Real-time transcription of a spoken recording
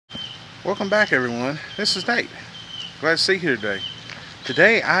Welcome back, everyone. This is Nate. Glad to see you here today.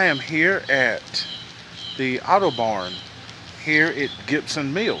 Today I am here at the Auto Barn here at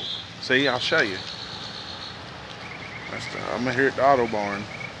Gibson Mill. See, I'll show you. I'm here at the Auto Barn.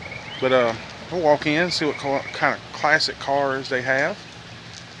 But we'll walk in, see what kind of classic cars they have.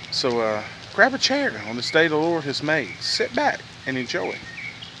 So grab a chair on this day the Lord has made. Sit back and enjoy.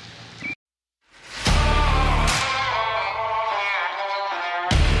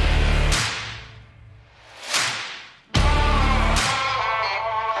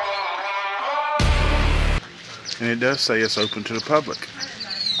 And it does say it's open to the public.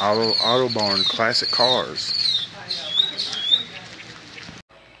 Auto Barn Classic Cars.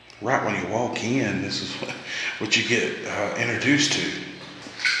 Right when you walk in, this is what you get introduced to.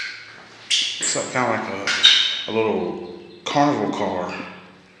 It's kind of like a little carnival car.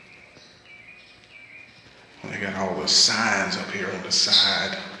 They got all the signs up here on the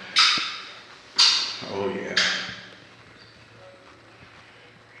side. Oh yeah.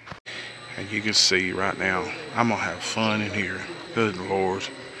 And you can see right now, I'm gonna have fun in here. Good Lord.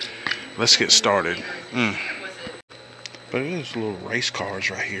 Let's get started. But there's little race cars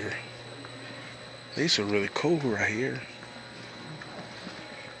right here. These are really cool right here.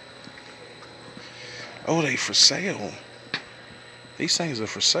 Oh, they for sale. These things are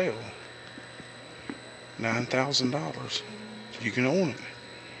for sale. $9,000. You can own it.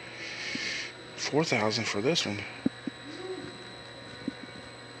 $4,000 for this one.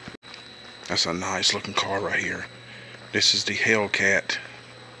 That's a nice looking car right here. This is the Hellcat.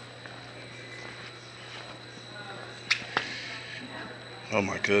 Oh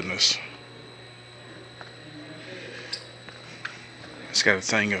my goodness. It's got a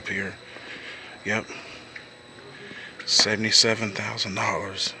thing up here. Yep.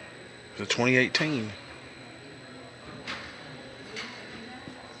 $77,000. It's a 2018.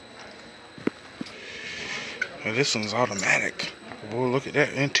 Now this one's automatic. Boy, look at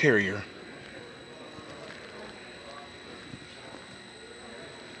that interior.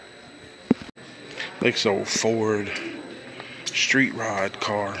 Looks old Ford street rod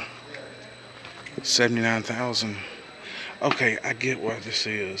car. 79,000. Okay, I get what this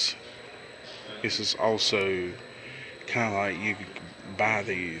is. This is also kind of like you could buy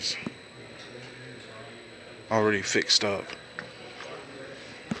these already fixed up.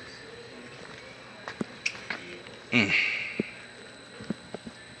 You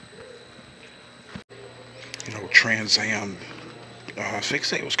know, Trans Am. I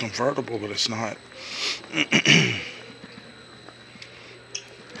think it was convertible, but it's not.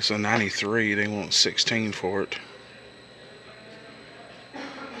 It's a 93. They want 16 for it.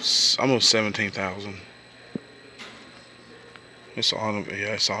 It's almost 17,000. It's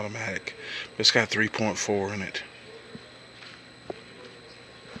it's automatic. It's got 3.4 in it.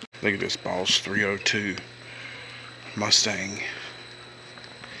 Look at this Boss 302 Mustang.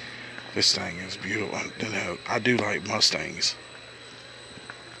 This thing is beautiful. I do like Mustangs.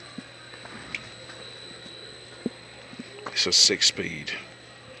 It's a 6-speed.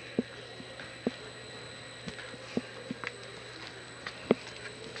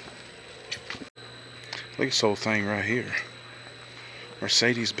 Look at this whole thing right here.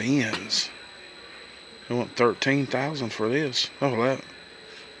 Mercedes Benz. They want 13,000 for this. Oh, let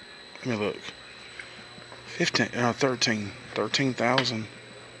me look. 13,000.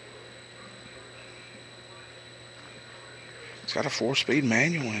 It's got a 4-speed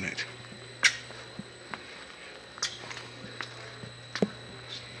manual in it.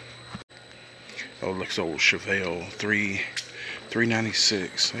 Oh, looks old Chevelle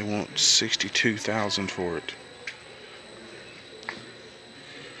 396. They want 62,000 for it.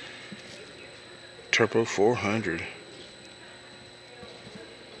 Turbo 400.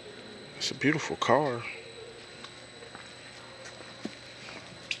 It's a beautiful car.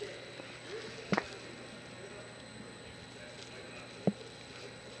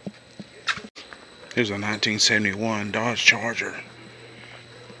 Here's a 1971 Dodge Charger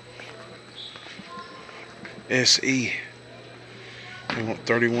SE. They want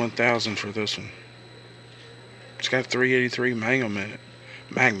 31,000 for this one. It's got 383 Magnum in it.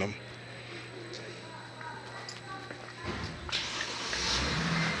 Magnum.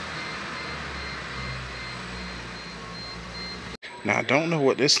 Now I don't know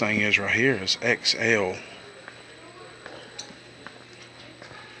what this thing is right here. It's XL.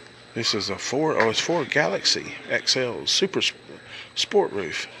 This is a Ford. Oh, it's Ford Galaxy XL Super Sport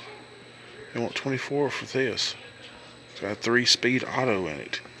Roof. They want 24 for this. It's got a 3-speed auto in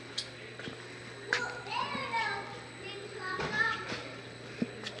it.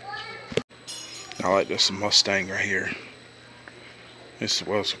 I like this Mustang right here. It's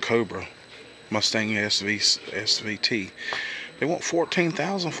a Cobra Mustang SVT. They want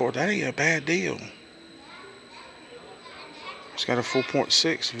 $14,000 for it. That ain't a bad deal. It's got a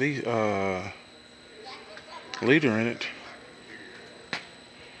 4.6 liter in it.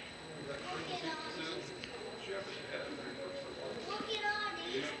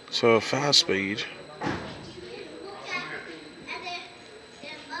 So a 5-speed.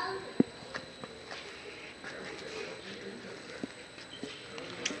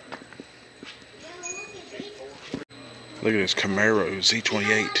 Look at this Camaro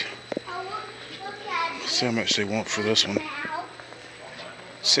Z28. See how much they want for this one.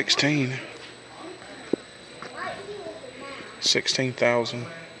 16,000.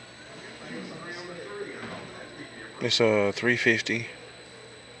 It's a 350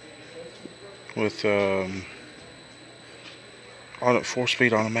 with on it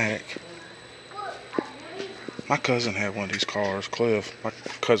 4-speed automatic. My cousin had one of these cars. My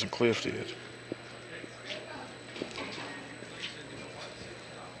cousin Cliff did.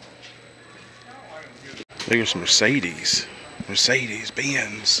 There's Mercedes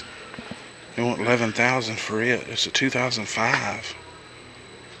Benz. They want $11,000 for it. It's a 2005.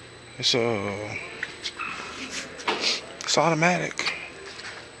 It's automatic.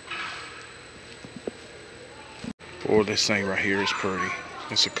 Boy, this thing right here is pretty.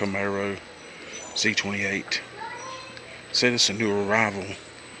 It's a Camaro Z28. Said it's a new arrival.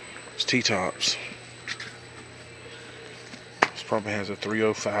 It's T-tops. This probably has a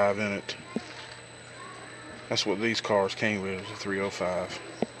 305 in it. That's what these cars came with, was a 305.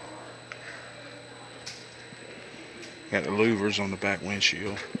 Got the louvers on the back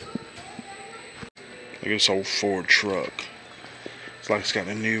windshield. Look at this old Ford truck. It's like it's got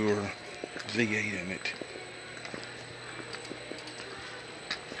a newer V8 in it.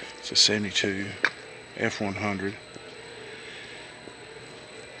 It's a 72 F100.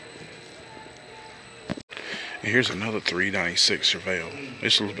 And here's another 396 Surveil.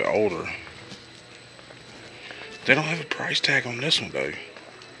 It's a little bit older. They don't have a price tag on this one though.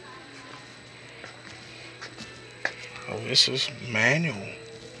 Oh, this is manual.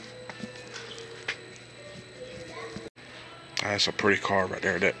 That's a pretty car right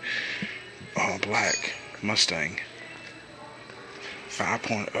there. That black Mustang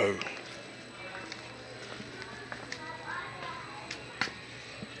 5.0.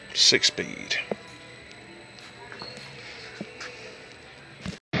 6-speed.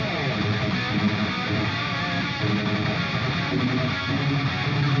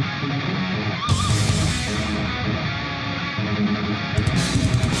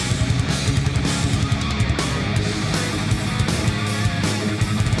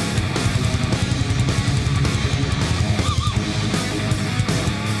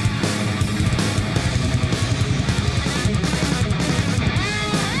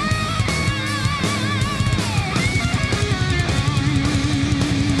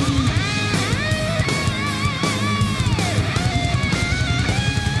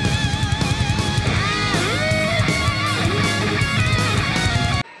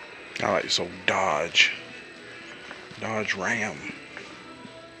 I like this old Dodge Ram,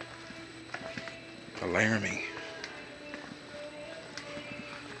 a Laramie.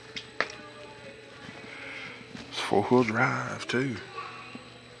 It's 4-wheel drive too.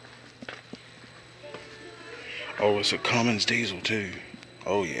 Oh, it's a Cummins diesel too.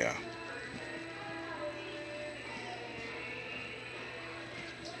 Oh yeah.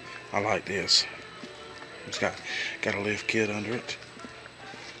 I like this. It's got a lift kit under it.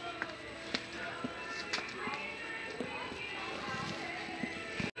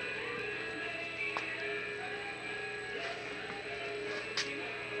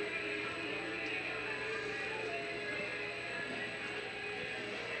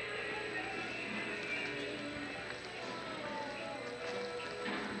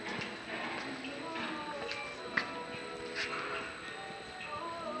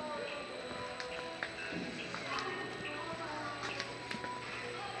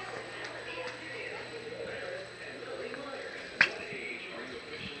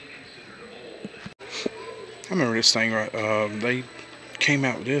 I remember this thing, right? They came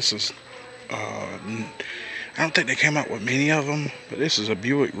out with this as, I don't think they came out with many of them, but this is a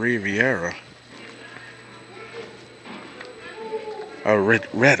Buick Riviera.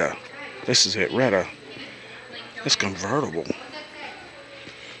 Retta. This is it, Retta. It's convertible.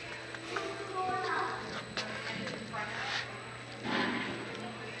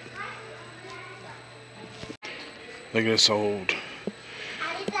 Look at this old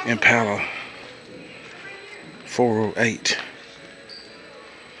Impala 408.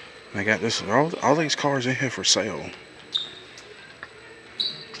 They got this. All these cars in here for sale.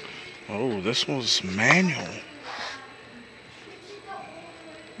 Oh, this one's manual.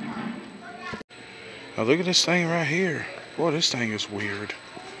 Now look at this thing right here. Boy, this thing is weird.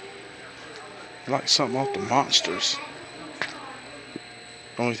 Like something off the Monsters.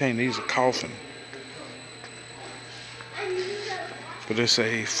 Only thing needs a coffin. But it's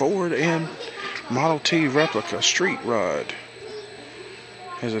a Ford M Model T replica street rod.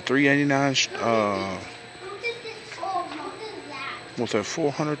 Has a 389 with a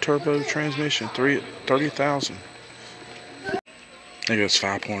 400 turbo transmission, 30,000. I think it's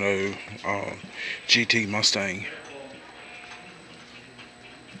 5.0 GT Mustang.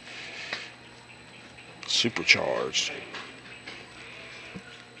 Supercharged.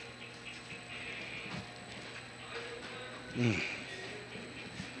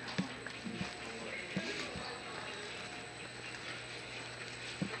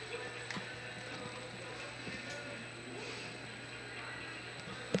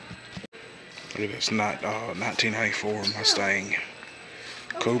 Look at this 1994 Mustang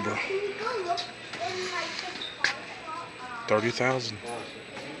Cobra. 30,000.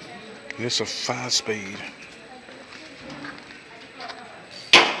 It's a 5-speed.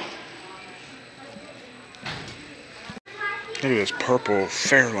 Look at this purple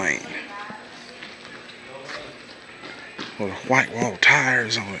Fairlane with white wall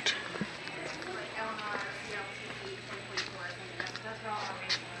tires on it.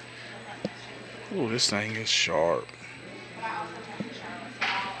 Oh, this thing is sharp.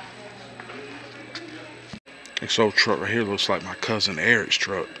 This old truck right here looks like my cousin Eric's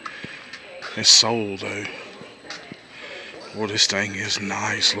truck. It's sold though. Well, this thing is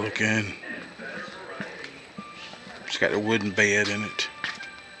nice looking. It's got a wooden bed in it.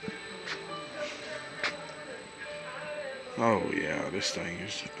 Oh yeah, this thing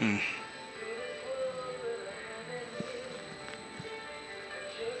is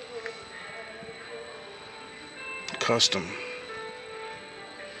custom.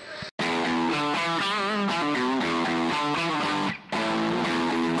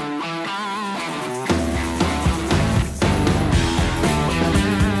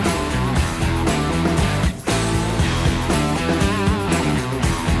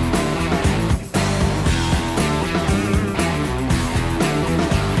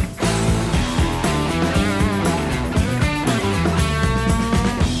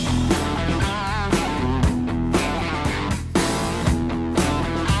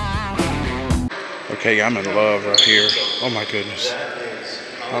 Okay, I'm in love right here. Oh my goodness.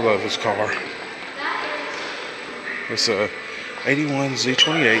 I love this car. It's a 81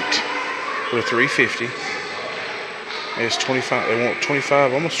 Z28 with a 350. It's 25, they want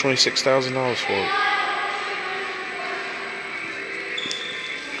 25, almost $26,000 for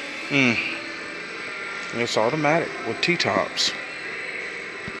it. It's automatic with T-tops.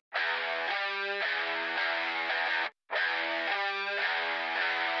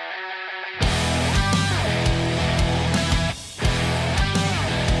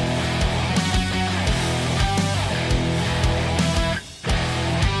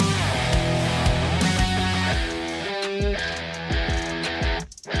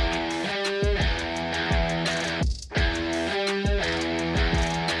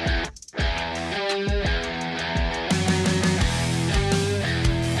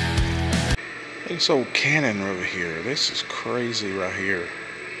 This old Cannon over here. This is crazy right here.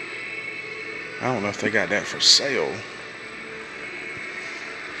 I don't know if they got that for sale,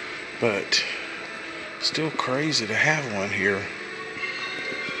 but still crazy to have one here.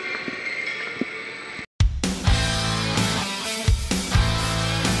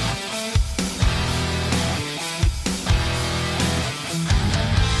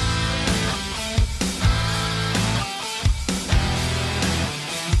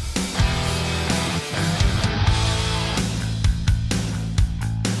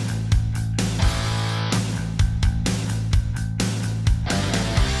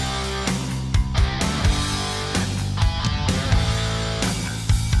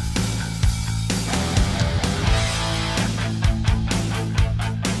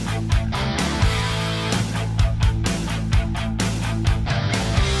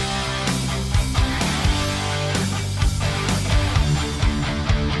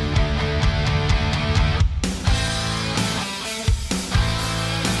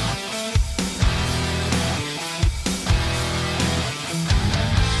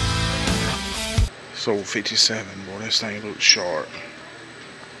 Sold 57. Boy, this thing looks sharp.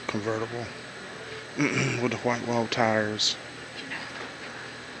 Convertible with the white wall tires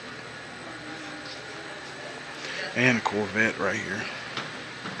and a Corvette right here.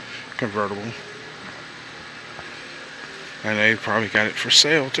 Convertible, and they probably got it for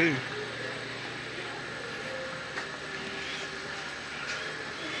sale too.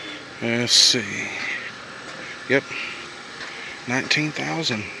 Let's see. Yep,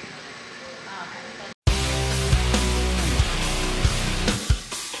 19,000.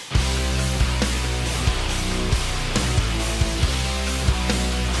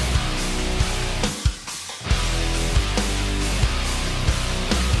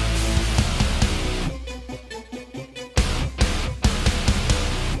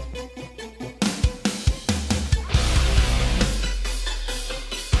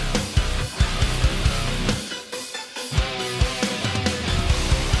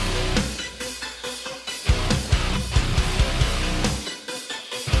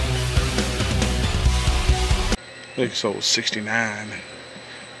 It's old 69.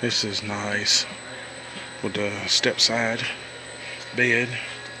 This is nice with the step side bed.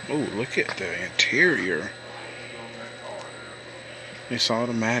 Oh, look at the interior. It's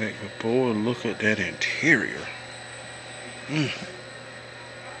automatic, but boy, look at that interior.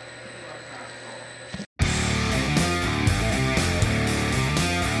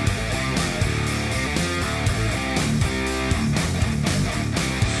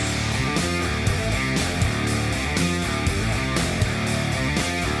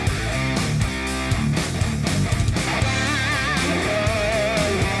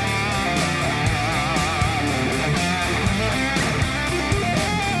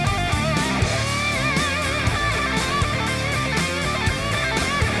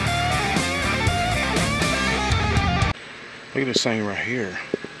 Look at this thing right here.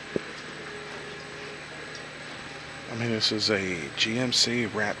 I mean, this is a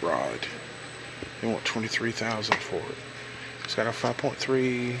GMC rat rod. They want $23,000 for it. It's got a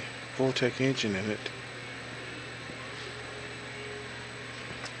 5.3 Vortec engine in it.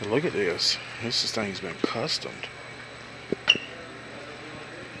 But look at this. This thing's been customed.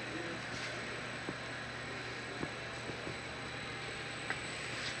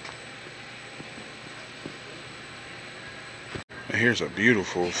 Here's a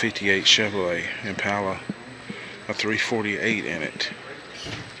beautiful 58 Chevrolet Impala, a 348 in it.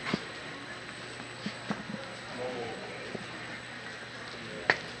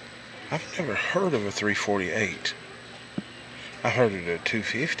 I've never heard of a 348. I've heard of a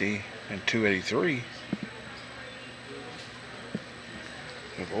 250 and 283.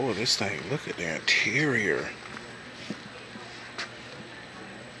 But boy, this thing, look at the interior.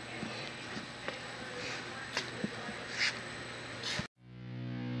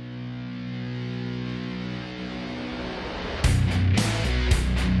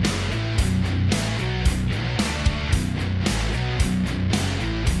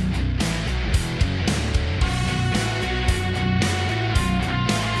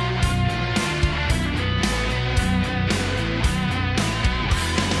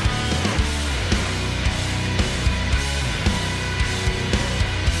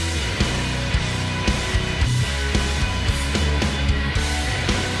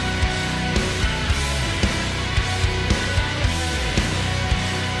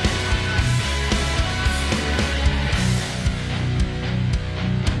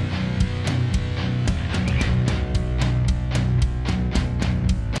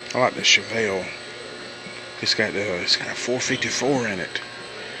 I like the Chevelle. It's got a 454 in it.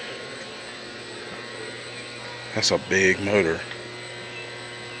 That's a big motor.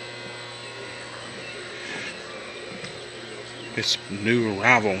 It's new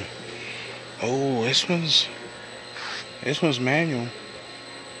arrival. Oh, this one's manual.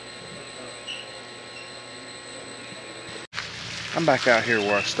 I'm back out here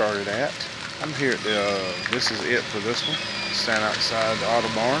where I started at. I'm here at the, this is it for this one. Stand outside the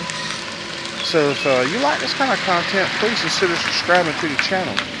auto barn. So if you like this kind of content, please consider subscribing to the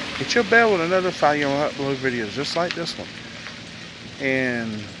channel. Hit your bell with another notify you when I upload videos just like this one.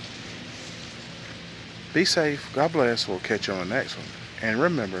 And be safe. God bless. We'll catch you on the next one. And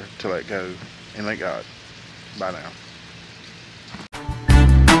remember to let go and let God. Bye now.